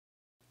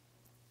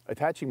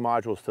Attaching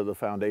modules to the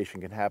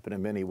foundation can happen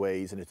in many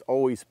ways, and it's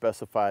always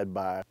specified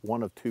by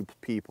one of two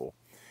people.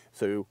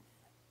 So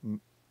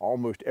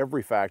almost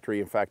every factory,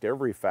 in fact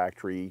every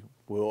factory,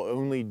 will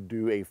only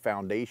do a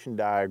foundation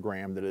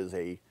diagram that is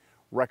a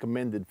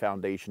recommended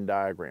foundation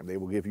diagram. They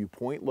will give you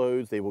point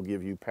loads, they will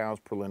give you pounds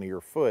per linear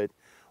foot,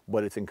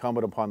 but it's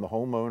incumbent upon the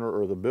homeowner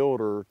or the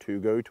builder to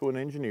go to an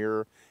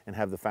engineer and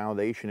have the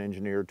foundation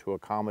engineered to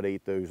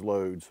accommodate those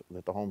loads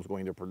that the home's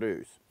going to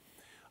produce.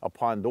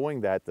 Upon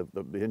doing that, the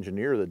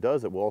engineer that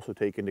does it will also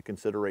take into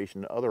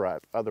consideration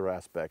other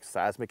aspects,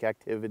 seismic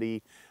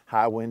activity,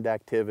 high wind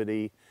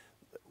activity.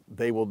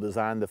 They will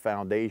design the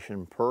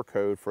foundation per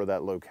code for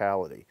that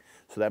locality.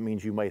 So that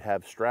means you might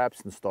have straps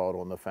installed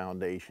on the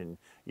foundation.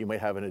 You might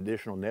have an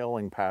additional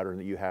nailing pattern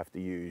that you have to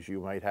use.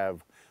 You might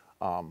have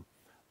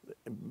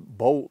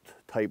bolt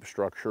type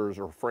structures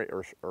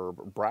or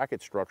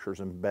bracket structures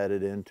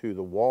embedded into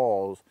the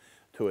walls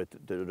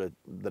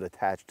that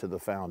attach to the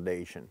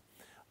foundation.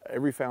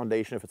 Every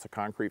foundation, if it's a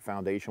concrete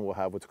foundation, will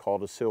have what's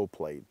called a sill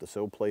plate. The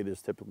sill plate is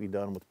typically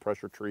done with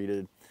pressure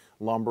treated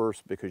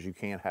lumbers because you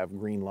can't have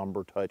green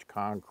lumber touch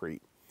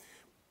concrete.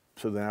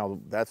 So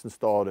now that's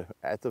installed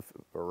at the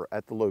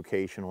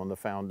location on the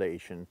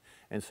foundation,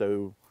 and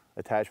so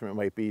attachment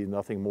might be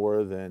nothing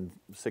more than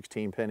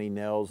 16 penny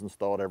nails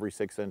installed every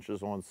 6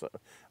 inches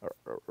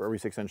every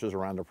 6 inches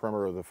around the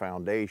perimeter of the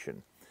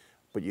foundation.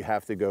 But you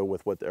have to go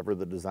with whatever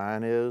the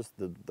design is.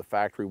 The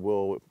factory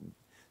will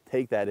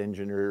take that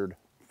engineered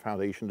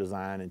foundation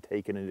design and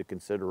take it into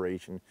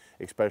consideration,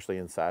 especially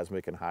in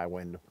seismic and high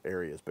wind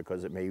areas,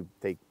 because it may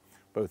take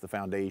both the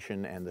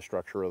foundation and the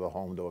structure of the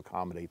home to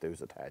accommodate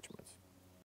those attachments.